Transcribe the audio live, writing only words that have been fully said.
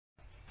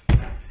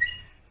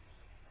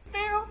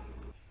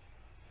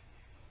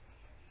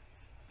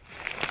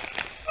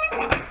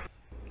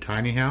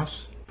Tiny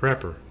House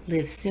Prepper.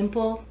 Live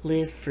simple,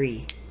 live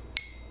free.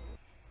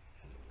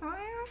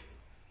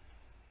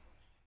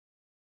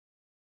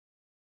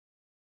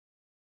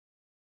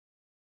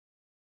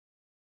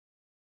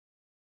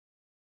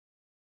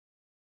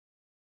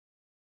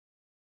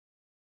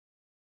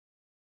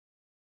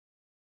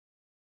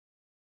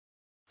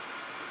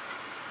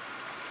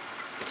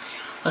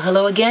 Well,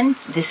 hello again.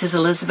 This is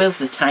Elizabeth,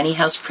 the Tiny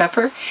House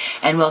Prepper,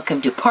 and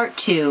welcome to part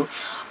 2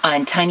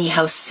 on tiny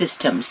house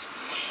systems.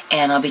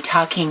 And I'll be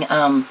talking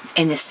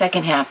in the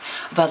second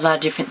half about a lot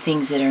of different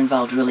things that are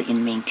involved really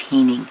in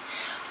maintaining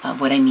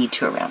what I need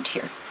to around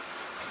here.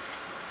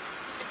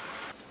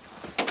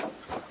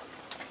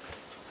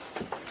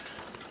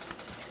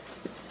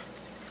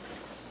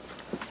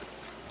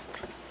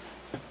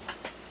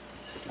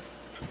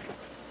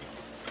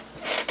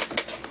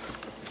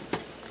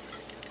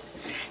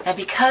 Now,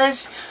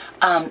 because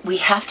we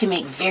have to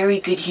make very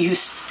good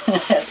use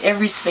of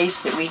every space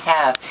that we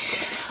have,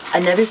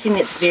 another thing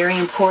that's very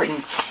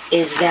important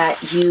is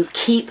that you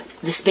keep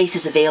the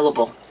spaces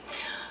available.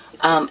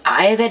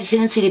 I have had a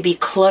tendency to be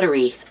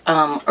cluttery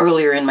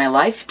earlier in my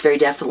life, very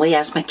definitely.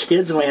 Ask my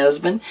kids and my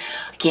husband.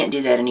 I can't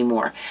do that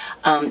anymore.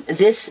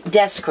 This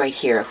desk right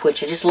here,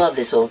 which I just love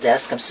this old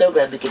desk. I'm so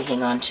glad we could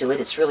hang on to it.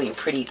 It's really a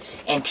pretty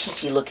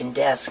antique-y looking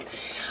desk.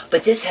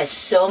 But this has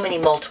so many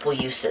multiple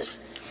uses.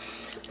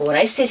 When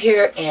I sit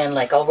here and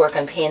I'll work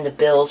on paying the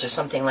bills or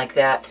something like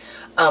that,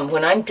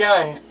 when I'm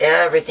done,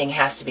 everything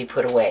has to be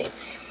put away.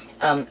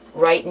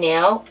 Right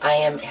now, I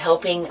am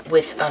helping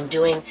with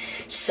doing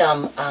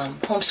some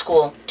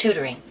homeschool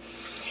tutoring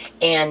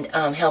and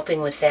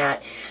helping with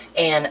that.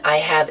 And I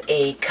have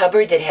a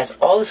cupboard that has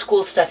all the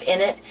school stuff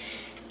in it,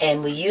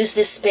 and we use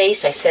this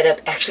space. I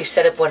actually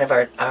set up one of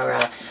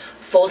our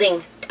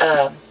folding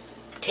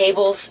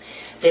tables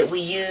that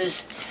we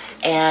use,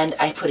 and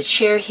I put a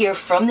chair here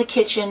from the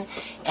kitchen,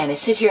 and I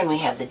sit here and we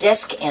have the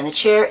desk and the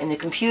chair and the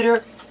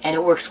computer, and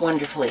it works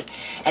wonderfully.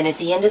 And at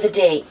the end of the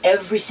day,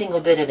 every single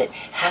bit of it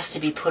has to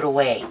be put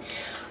away.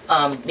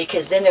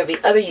 Because then there'll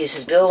be other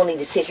uses. Bill will need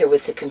to sit here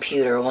with the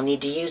computer, or will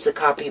need to use the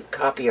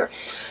copier.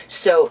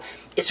 So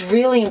it's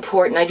really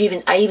important.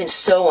 I even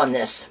sew on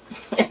this.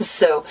 And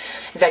so,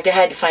 in fact, I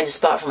had to find a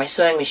spot for my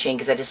sewing machine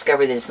because I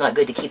discovered that it's not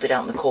good to keep it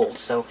out in the cold.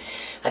 So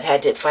I've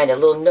had to find a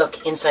little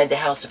nook inside the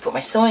house to put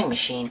my sewing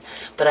machine.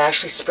 But I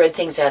actually spread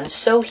things out and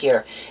sew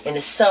here. In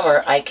the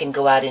summer, I can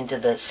go out into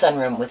the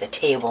sunroom with a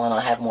table and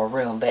I'll have more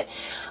room. But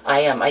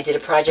I did a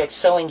project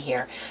sewing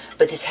here.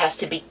 But this has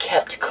to be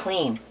kept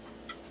clean.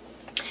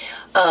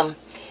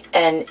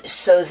 And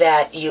so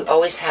that you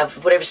always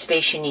have whatever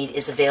space you need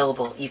is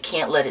available. You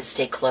can't let it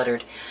stay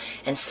cluttered.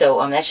 And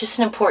so that's just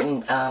an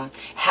important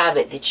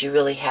habit that you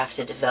really have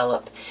to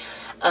develop.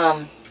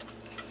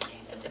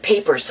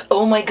 Papers,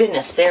 oh my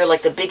goodness, they're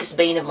like the biggest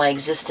bane of my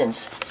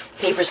existence.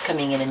 Papers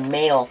coming in and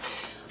mail.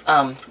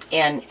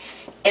 And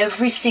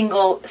every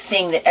single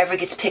thing that ever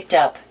gets picked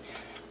up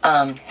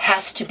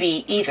has to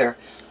be either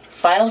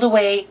filed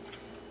away,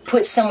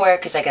 put somewhere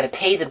because I got to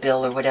pay the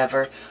bill or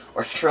whatever,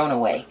 or thrown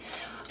away.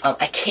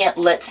 I can't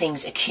let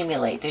things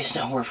accumulate. There's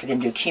nowhere for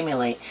them to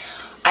accumulate.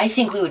 I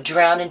think we would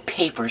drown in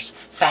papers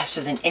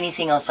faster than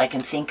anything else I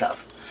can think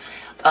of.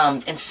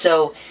 And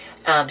so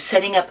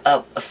setting up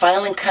a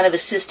filing kind of a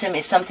system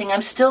is something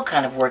I'm still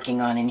kind of working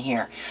on in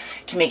here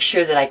to make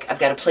sure that I've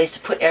got a place to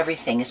put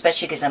everything,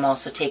 especially because I'm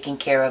also taking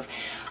care of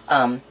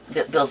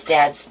Bill's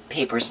dad's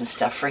papers and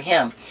stuff for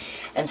him.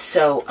 And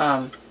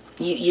so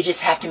you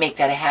just have to make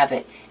that a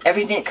habit.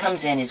 Everything that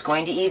comes in is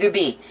going to either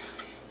be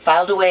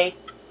filed away,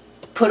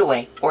 put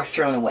away, or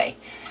thrown away.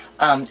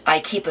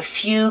 I keep a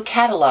few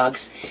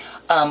catalogs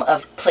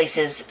of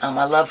places.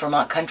 I love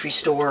Vermont Country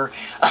Store,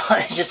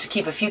 just to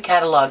keep a few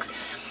catalogs.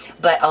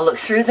 But I'll look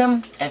through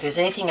them, and if there's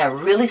anything I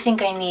really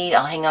think I need,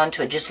 I'll hang on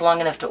to it just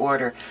long enough to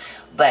order.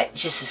 But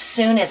just as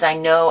soon as I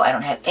know I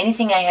don't have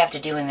anything I have to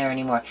do in there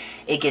anymore,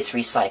 it gets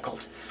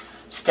recycled.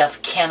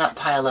 Stuff cannot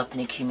pile up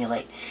and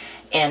accumulate.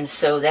 And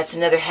so that's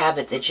another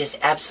habit that just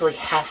absolutely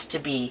has to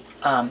be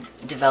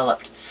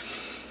developed.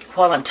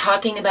 While I'm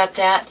talking about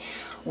that,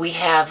 we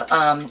have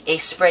a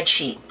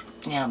spreadsheet.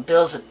 Now,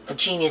 Bill's a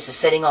genius at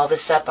setting all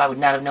this up. I would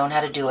not have known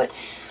how to do it.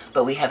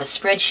 But we have a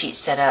spreadsheet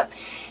set up.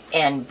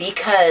 And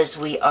because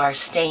we are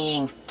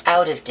staying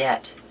out of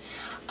debt,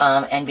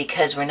 and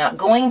because we're not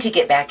going to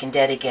get back in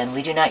debt again,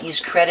 we do not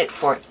use credit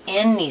for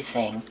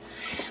anything.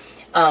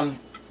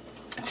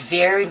 It's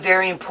very,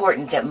 very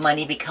important that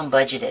money become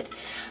budgeted.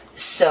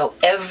 So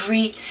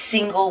every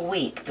single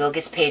week, Bill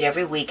gets paid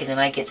every week, and then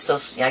I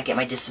get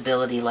my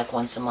disability like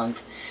once a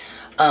month.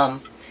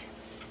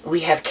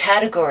 We have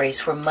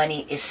categories where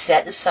money is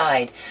set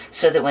aside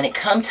so that when it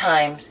comes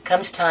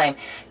time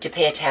to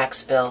pay a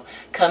tax bill,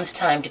 comes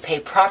time to pay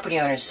property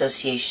owner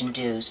association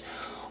dues,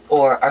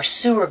 or our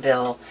sewer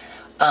bill,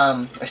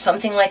 or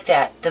something like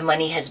that, the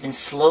money has been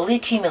slowly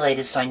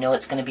accumulated, so I know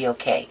it's going to be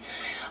okay.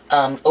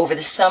 Over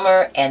the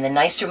summer and the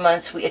nicer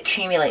months, we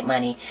accumulate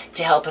money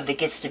to help if it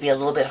gets to be a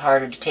little bit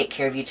harder to take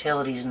care of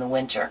utilities in the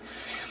winter.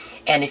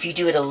 And if you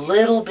do it a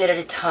little bit at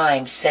a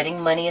time, setting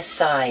money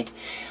aside,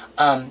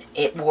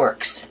 it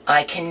works.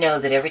 I can know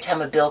that every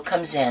time a bill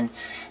comes in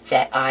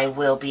that I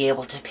will be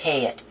able to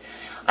pay it.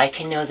 I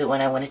can know that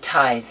when I want to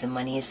tithe, the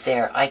money is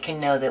there. I can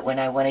know that when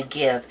I want to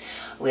give,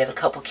 we have a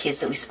couple kids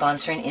that we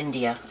sponsor in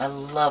India. I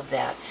love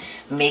that.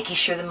 Making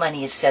sure the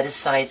money is set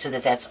aside so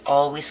that that's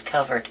always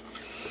covered.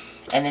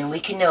 And then we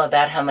can know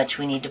about how much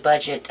we need to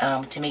budget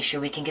to make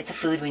sure we can get the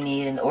food we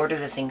need and order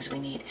the things we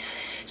need.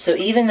 So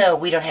even though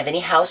we don't have any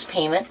house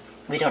payment,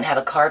 we don't have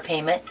a car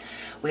payment,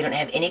 we don't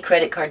have any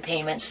credit card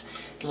payments,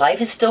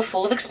 life is still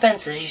full of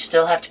expenses. You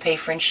still have to pay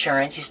for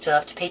insurance, you still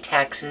have to pay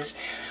taxes,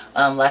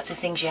 lots of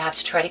things you have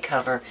to try to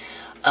cover.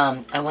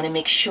 I want to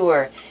make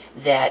sure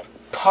that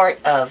part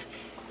of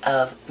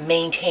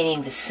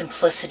maintaining the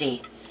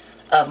simplicity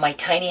of my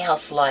tiny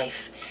house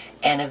life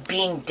and of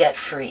being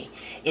debt-free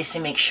is to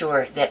make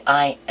sure that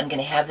I am going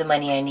to have the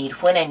money I need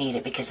when I need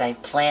it, because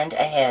I've planned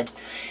ahead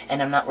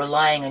and I'm not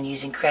relying on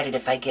using credit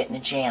if I get in a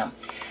jam.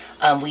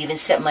 We even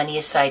set money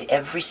aside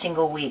every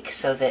single week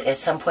so that at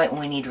some point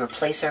when we need to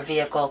replace our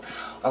vehicle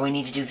or we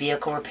need to do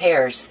vehicle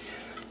repairs,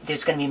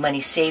 there's going to be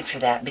money saved for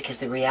that, because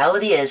the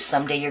reality is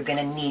someday you're going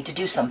to need to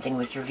do something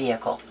with your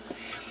vehicle.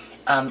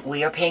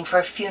 We are paying for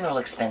our funeral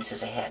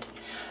expenses ahead.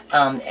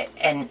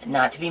 And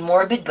not to be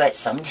morbid, but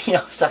some,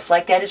 stuff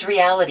like that is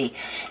reality.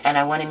 And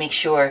I want to make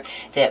sure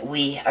that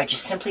we are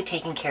just simply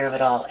taking care of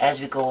it all as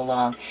we go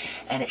along.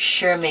 And it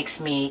sure makes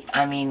me,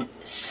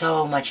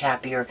 so much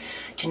happier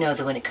to know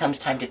that when it comes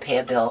time to pay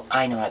a bill,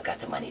 I know I've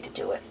got the money to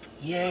do it.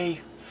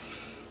 Yay.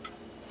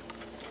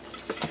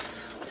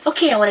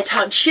 Okay, I want to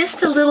talk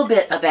just a little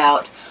bit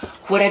about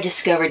what I've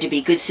discovered to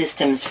be good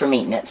systems for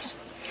maintenance.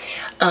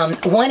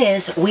 One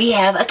is, we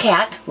have a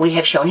cat. We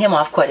have shown him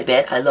off quite a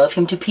bit. I love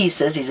him to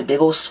pieces. He's a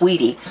big old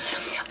sweetie.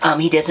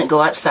 He doesn't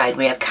go outside.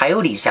 We have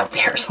coyotes out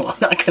there, so I'm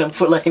not going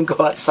to let him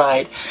go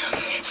outside.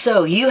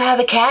 So you have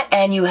a cat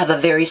and you have a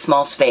very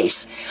small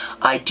space.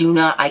 I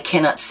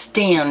cannot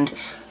stand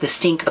the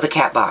stink of a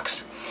cat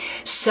box.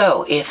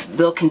 So if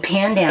Bill can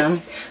pan down,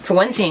 for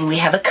one thing, we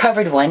have a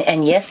covered one,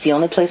 and yes, the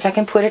only place I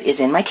can put it is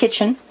in my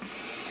kitchen.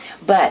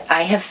 But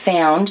I have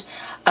found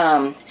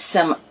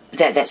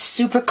that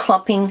super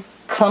clumping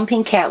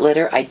cat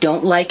litter. I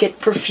don't like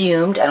it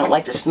perfumed. I don't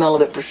like the smell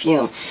of it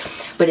perfumed.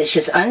 But it's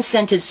just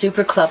unscented,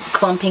 super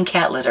clumping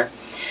cat litter.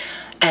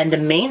 And the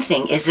main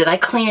thing is that I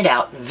clean it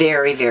out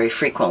very, very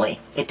frequently.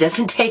 It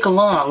doesn't take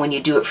long when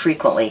you do it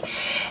frequently.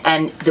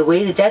 And the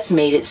way that that's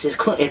made,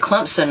 it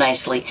clumps so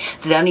nicely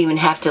that I don't even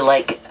have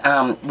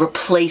to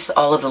replace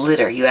all of the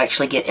litter. You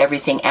actually get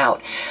everything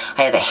out.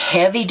 I have a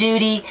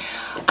heavy-duty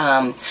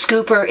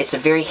scooper. It's a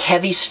very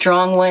heavy,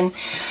 strong one.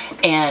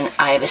 And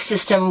I have a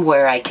system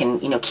where I can,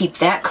 keep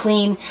that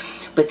clean.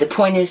 But the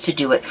point is to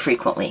do it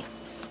frequently.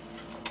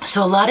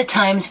 So a lot of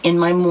times in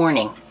my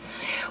morning,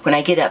 when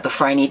I get up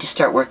before I need to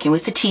start working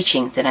with the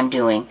teaching that I'm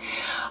doing,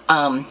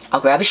 I'll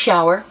grab a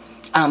shower.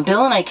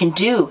 Bill and I can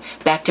do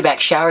back-to-back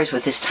showers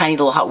with this tiny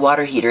little hot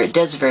water heater. It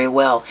does very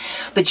well.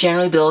 But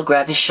generally, Bill will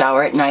grab his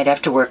shower at night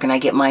after work, and I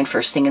get mine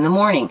first thing in the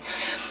morning.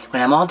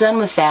 When I'm all done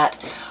with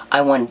that,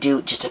 I want to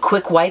do just a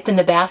quick wipe in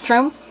the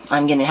bathroom.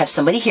 I'm going to have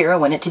somebody here. I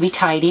want it to be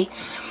tidy.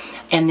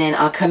 And then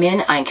I'll come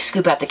in, I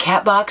scoop out the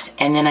cat box,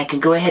 and then I can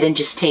go ahead and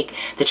just take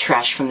the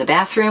trash from the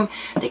bathroom,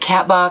 the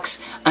cat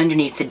box,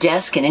 underneath the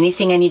desk, and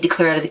anything I need to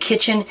clear out of the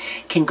kitchen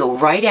can go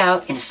right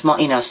out in a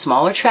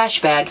smaller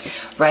trash bag,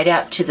 right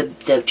out to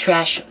the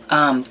trash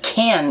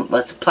can,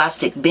 well, it's a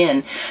plastic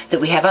bin that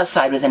we have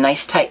outside with a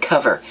nice tight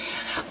cover.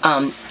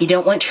 You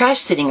don't want trash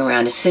sitting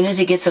around. As soon as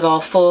it gets it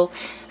all full,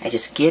 I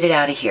just get it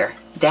out of here.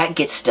 That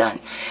gets done.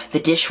 The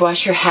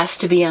dishwasher has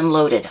to be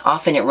unloaded.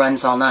 Often it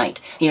runs all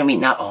night.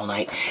 Not all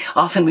night.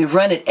 Often we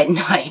run it at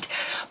night,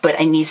 but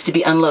it needs to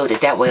be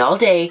unloaded. That way all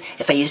day,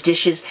 if I use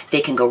dishes,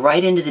 they can go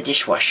right into the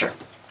dishwasher.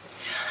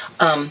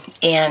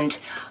 And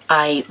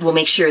I will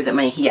make sure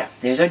that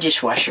there's our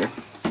dishwasher.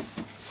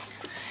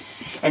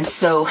 And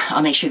so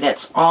I'll make sure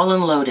that's all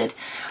unloaded.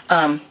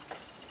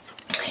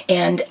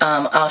 And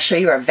I'll show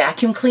you our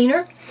vacuum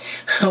cleaner.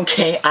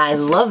 Okay, I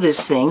love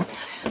this thing.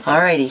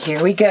 Alrighty,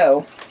 here we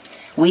go.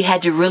 We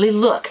had to really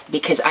look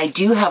because I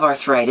do have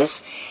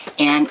arthritis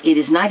and it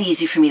is not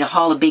easy for me to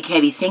haul a big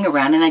heavy thing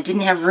around, and I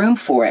didn't have room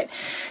for it.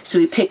 So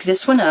we picked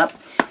this one up.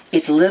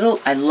 It's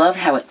little. I love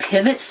how it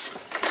pivots.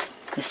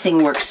 This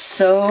thing works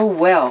so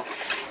well.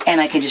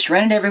 And I can just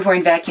run it everywhere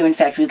and vacuum. In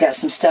fact, we've got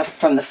some stuff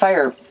from the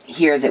fire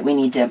here that we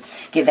need to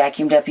get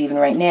vacuumed up even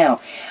right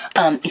now.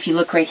 If you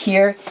look right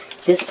here,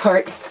 this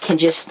part can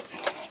just,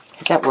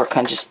 does that work?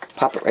 I'll just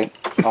pop it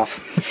right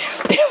off.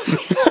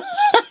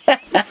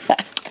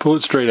 Pull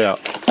it straight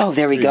out. Oh,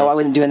 there we go. I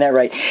wasn't doing that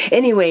right.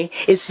 Anyway,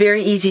 it's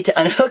very easy to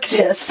unhook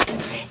this,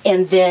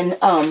 and then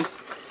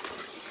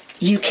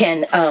you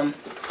can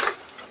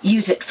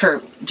use it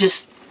for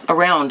just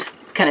around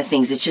kind of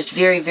things. It's just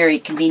very, very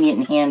convenient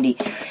and handy.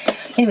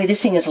 Anyway,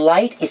 this thing is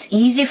light. It's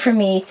easy for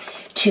me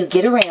to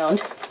get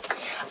around,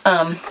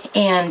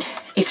 and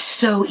it's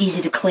so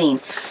easy to clean.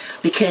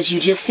 because you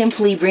just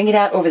simply bring it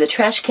out over the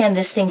trash can.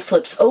 This thing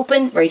flips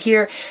open right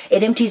here.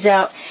 It empties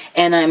out,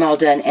 and I'm all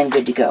done and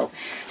good to go.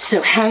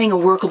 So having a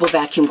workable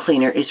vacuum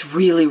cleaner is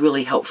really,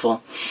 really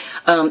helpful.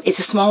 It's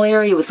a small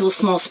area with little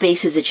small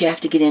spaces that you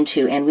have to get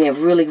into, and we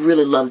have really,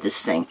 really loved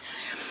this thing.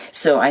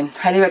 So I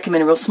highly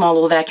recommend a real small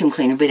little vacuum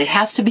cleaner, but it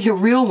has to be a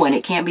real one.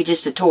 It can't be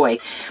just a toy,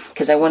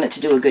 because I want it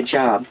to do a good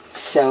job.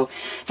 So,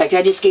 in fact,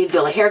 I just gave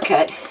Bill a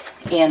haircut,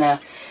 and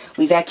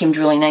we vacuumed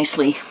really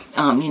nicely,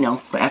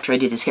 after I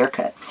did his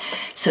haircut.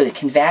 So it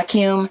can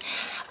vacuum.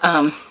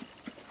 And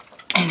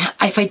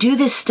if I do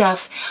this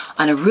stuff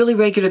on a really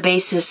regular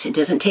basis, it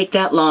doesn't take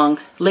that long.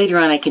 Later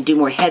on, I can do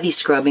more heavy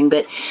scrubbing,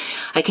 but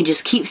I can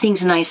just keep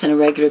things nice on a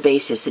regular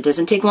basis. It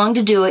doesn't take long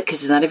to do it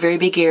because it's not a very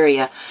big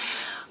area.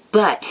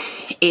 But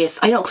if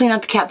I don't clean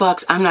out the cat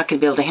box, I'm not going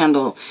to be able to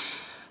handle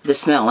the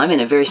smell. I'm in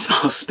a very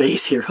small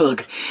space here,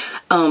 hug.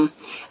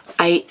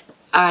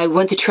 I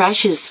want the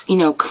trashes,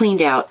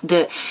 cleaned out.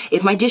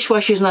 If my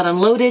dishwasher is not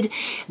unloaded,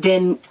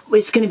 then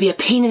it's going to be a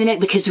pain in the neck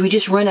because we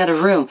just run out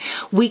of room.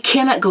 We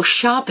cannot go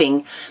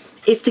shopping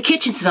if the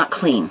kitchen's not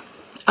clean.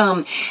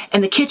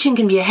 And the kitchen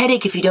can be a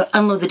headache if you don't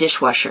unload the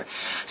dishwasher.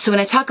 So when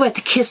I talk about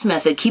the KISS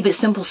method, keep it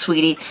simple,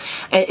 sweetie,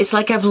 it's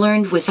like I've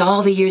learned with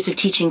all the years of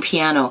teaching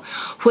piano.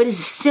 What is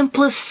the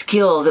simplest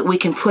skill that we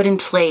can put in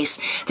place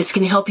that's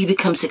going to help you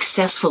become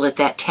successful at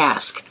that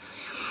task?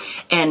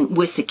 And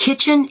with the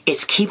kitchen,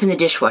 it's keeping the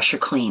dishwasher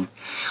clean.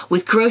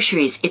 With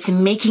groceries, it's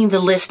making the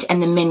list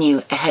and the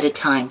menu ahead of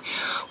time.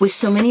 With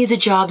so many of the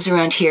jobs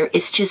around here,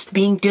 it's just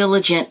being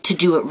diligent to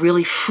do it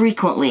really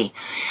frequently.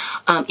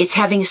 It's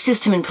having a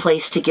system in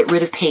place to get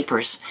rid of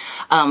papers,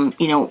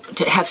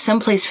 to have some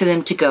place for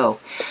them to go.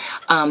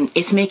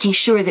 It's making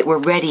sure that we're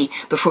ready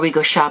before we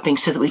go shopping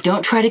so that we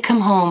don't try to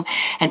come home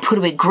and put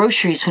away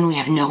groceries when we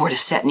have nowhere to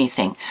set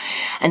anything.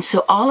 And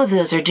so all of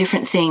those are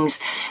different things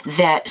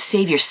that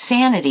save your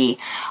sanity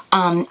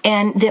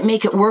and that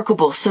make it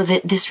workable so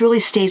that this really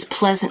stays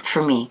pleasant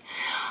for me.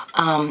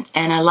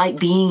 And I like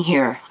being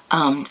here.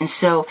 And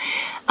so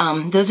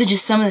those are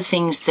just some of the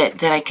things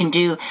that I can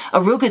do.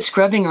 A real good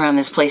scrubbing around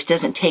this place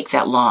doesn't take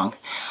that long.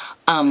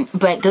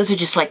 But those are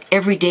just like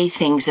everyday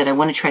things that I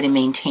want to try to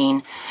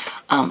maintain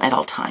at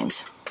all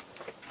times.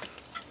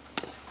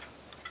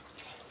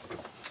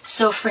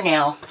 So for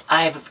now,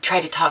 I've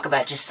tried to talk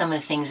about just some of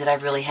the things that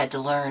I've really had to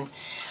learn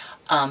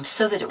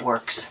so that it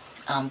works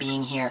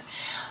being here.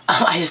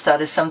 I just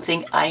thought of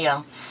something.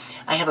 I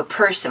have a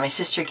purse that my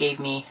sister gave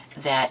me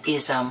that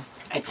is,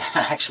 it's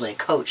actually a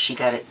Coach. She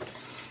got it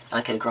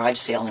like at a garage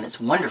sale, and it's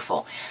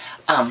wonderful.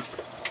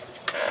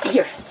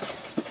 Here.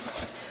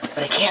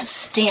 But I can't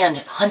stand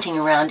hunting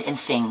around in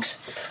things,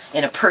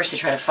 in a purse to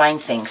try to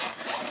find things.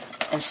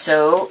 And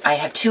so I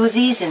have 2 of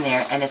these in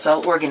there, and it's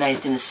all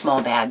organized in the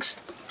small bags.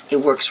 It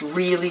works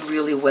really,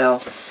 really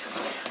well.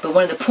 But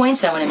one of the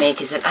points I want to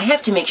make is that I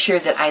have to make sure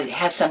that I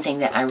have something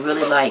that I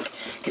really like,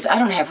 because I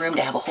don't have room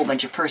to have a whole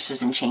bunch of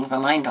purses and change my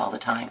mind all the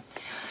time.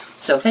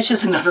 So that's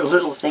just another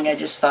little thing I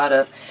just thought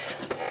of.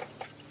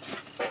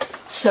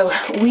 So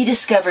we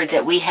discovered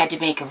that we had to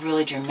make a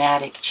really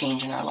dramatic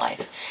change in our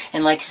life.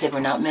 And like I said, we're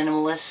not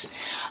minimalists.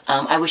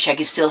 I wish I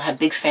could still have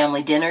big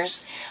family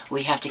dinners.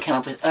 We have to come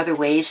up with other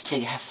ways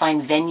to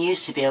find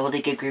venues to be able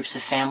to get groups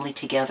of family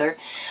together.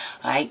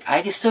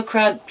 I can still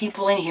crowd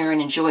people in here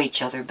and enjoy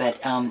each other, but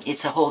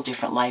it's a whole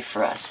different life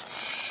for us.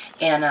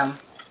 And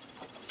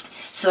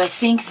so I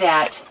think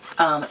that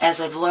as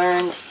I've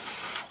learned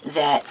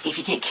that if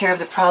you take care of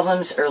the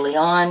problems early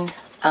on,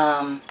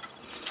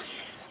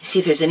 see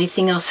if there's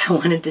anything else I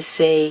wanted to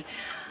say.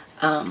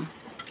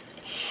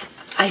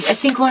 I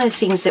think one of the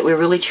things that we're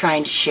really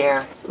trying to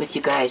share with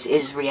you guys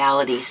is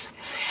realities.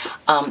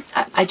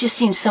 I just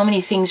seen so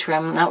many things where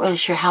I'm not really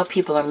sure how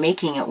people are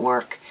making it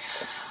work.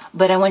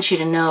 But I want you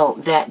to know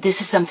that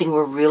this is something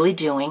we're really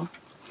doing.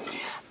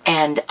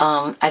 And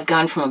I've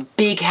gone from a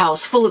big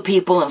house full of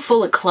people and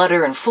full of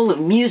clutter and full of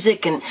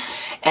music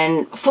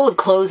and full of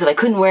clothes that I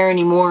couldn't wear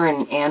anymore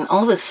and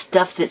all this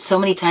stuff that so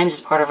many times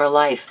is part of our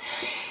life.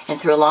 And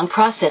through a long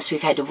process,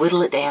 we've had to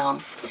whittle it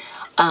down.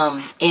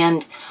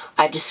 And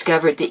I've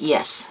discovered that,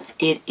 yes,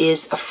 it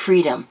is a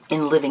freedom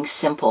in living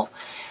simple.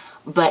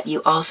 But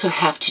you also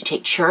have to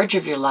take charge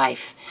of your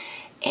life.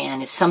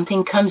 And if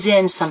something comes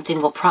in,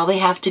 something will probably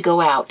have to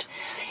go out.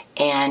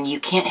 And you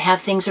can't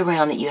have things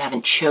around that you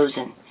haven't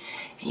chosen.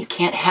 And you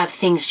can't have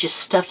things just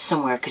stuffed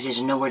somewhere because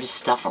there's nowhere to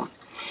stuff them.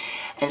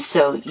 And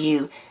so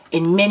you,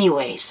 in many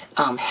ways,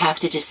 have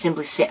to just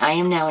simply say, I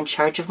am now in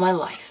charge of my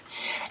life.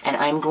 And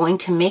I'm going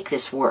to make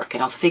this work,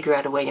 and I'll figure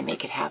out a way to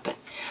make it happen.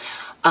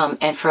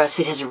 And for us,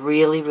 it has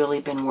really,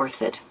 really been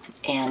worth it.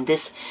 And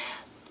this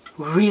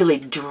really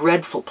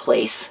dreadful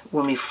place,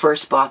 when we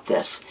first bought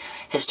this,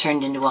 has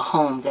turned into a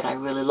home that I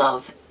really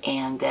love,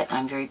 and that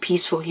I'm very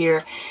peaceful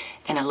here,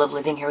 and I love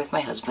living here with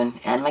my husband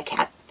and my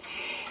cat.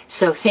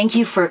 So thank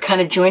you for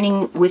kind of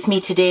joining with me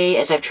today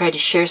as I've tried to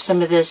share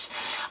some of this.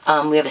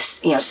 We have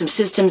some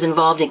systems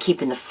involved in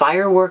keeping the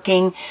fire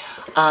working.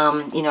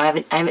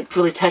 I haven't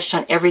really touched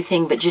on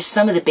everything, but just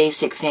some of the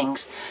basic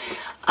things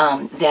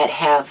that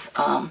have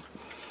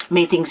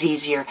made things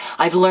easier.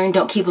 I've learned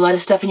don't keep a lot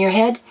of stuff in your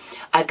head.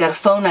 I've got a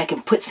phone I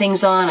can put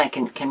things on. I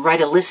can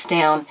write a list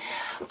down.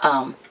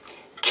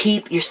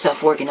 Keep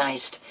yourself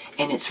organized,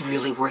 and it's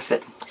really worth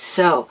it.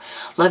 So,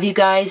 love you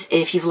guys.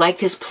 If you've liked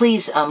this,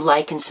 please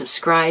like and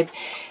subscribe,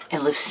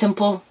 and live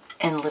simple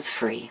and live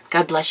free.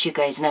 God bless you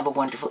guys, and have a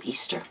wonderful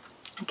Easter.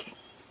 Okay.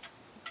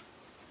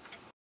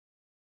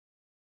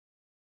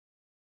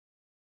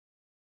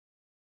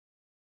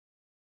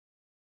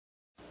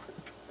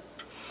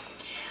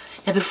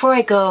 Now, before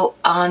I go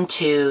on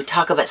to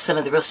talk about some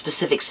of the real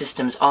specific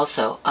systems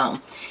also,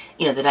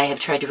 that I have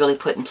tried to really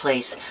put in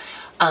place,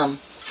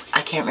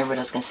 I can't remember what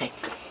I was going to say.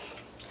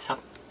 So,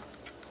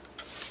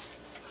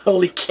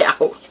 holy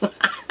cow.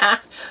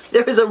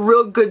 There was a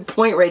real good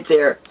point right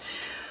there.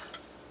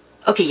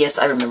 Okay, yes,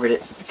 I remembered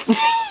it.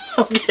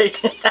 Okay.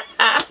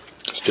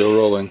 Still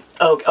rolling.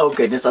 Oh,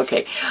 goodness,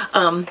 okay.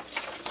 And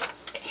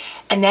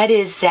that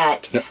is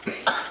that... No.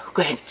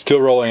 Go ahead.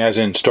 Still rolling as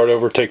in start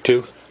over, take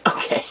two?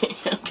 Okay,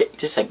 okay,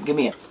 just a second, give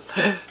me a...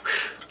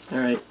 All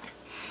right.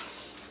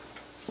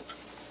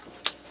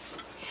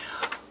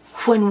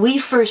 When we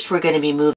first were going to be moving